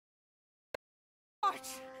What?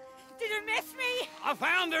 Did you miss me? I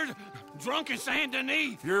found her drunk in Saint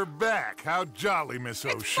Denis. You're back. How jolly, Miss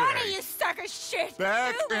O'Shea. It's funny, you sack of shit.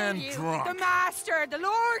 Back Who and are you? drunk. The Master, the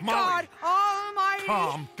Lord Molly, God Almighty.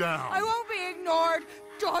 calm down. I won't be ignored.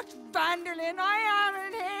 Dutch Vanderlyn, I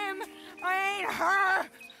am him. I ain't her.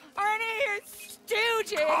 Or any of your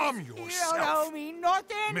stooges. Calm You yourself. don't owe me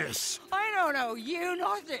nothing. Miss. I don't owe you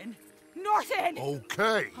nothing. Nothing.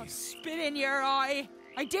 Okay. I'll spit in your eye.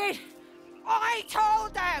 I did. I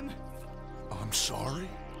told them. I'm sorry?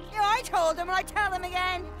 Yeah, I told them and I tell them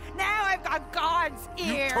again. Now I've got God's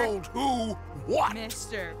ear. You told who what?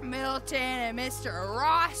 Mr. Milton and Mr.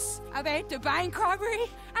 Ross about the bank robbery,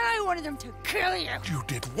 and I wanted them to kill you. You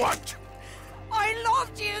did what? I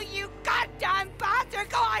loved you, you goddamn bastard!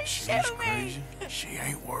 Go on, shoot me! Crazy. She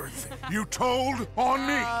ain't worth it. You told on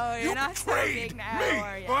me. Oh, you're you not so betrayed big now, me.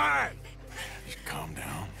 are you? All right. Calm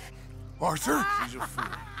down. Arthur? She's a fool.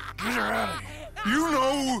 Get her out of here. You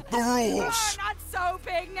know the rules. Oh, not so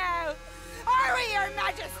big now. Are we, Your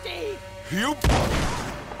Majesty? You...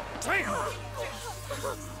 Damn!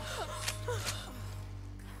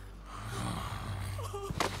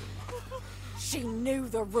 She knew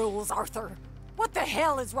the rules, Arthur. What the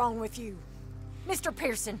hell is wrong with you? Mr.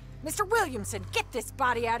 Pearson, Mr. Williamson, get this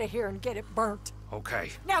body out of here and get it burnt. Okay.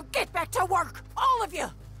 Now get back to work, all of you!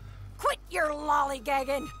 Quit your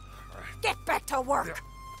lollygagging! Get back to work!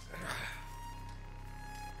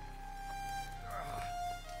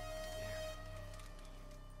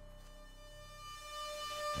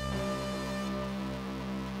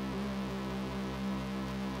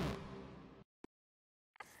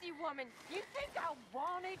 Woman, you think I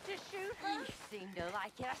wanted to shoot her? You seem to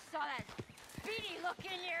like it. I saw that beady look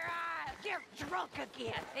in your eye. You're drunk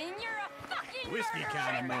again, and you're a fucking Whiskey murderer.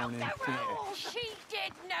 kind of morning. The rules. She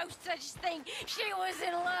did no such thing. She was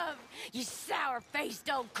in love. You sour-faced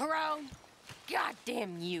old crone.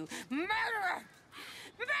 Goddamn you, murderer!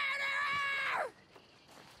 Murderer!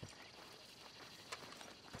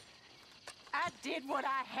 I did what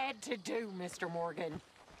I had to do, Mr. Morgan.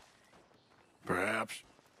 Perhaps.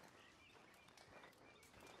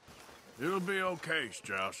 It'll be okay,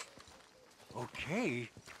 Strauss. Okay?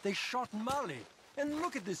 They shot Molly. And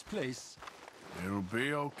look at this place. It'll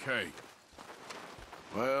be okay.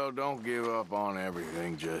 Well, don't give up on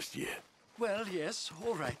everything just yet. Well, yes,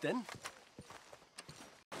 all right then.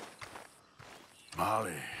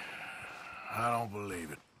 Molly, I don't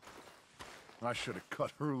believe it. I should have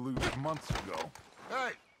cut her loose months ago.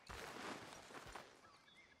 Hey!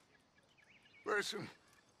 Listen.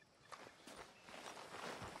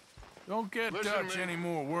 Don't get Listen Dutch to me. any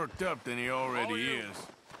more worked up than he already All you. is.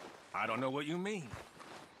 I don't know what you mean.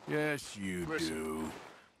 Yes, you Listen. do.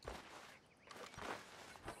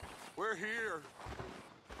 We're here.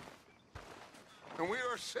 And we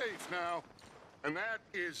are safe now. And that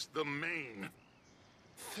is the main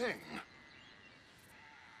thing.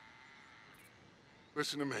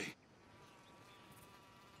 Listen to me.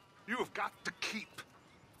 You have got to keep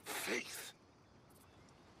faith.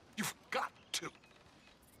 You've got to.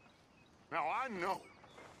 Now, I know.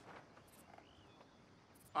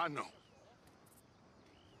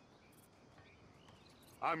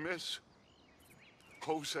 I miss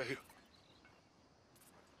Jose.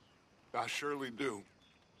 I surely do.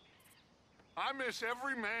 I miss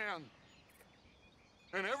every man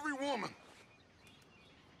and every woman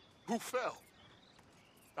who fell.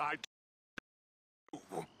 I do.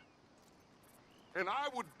 And I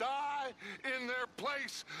would die in their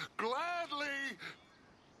place gladly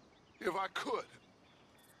if I could.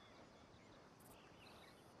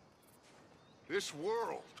 This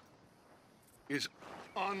world is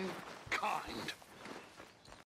unkind.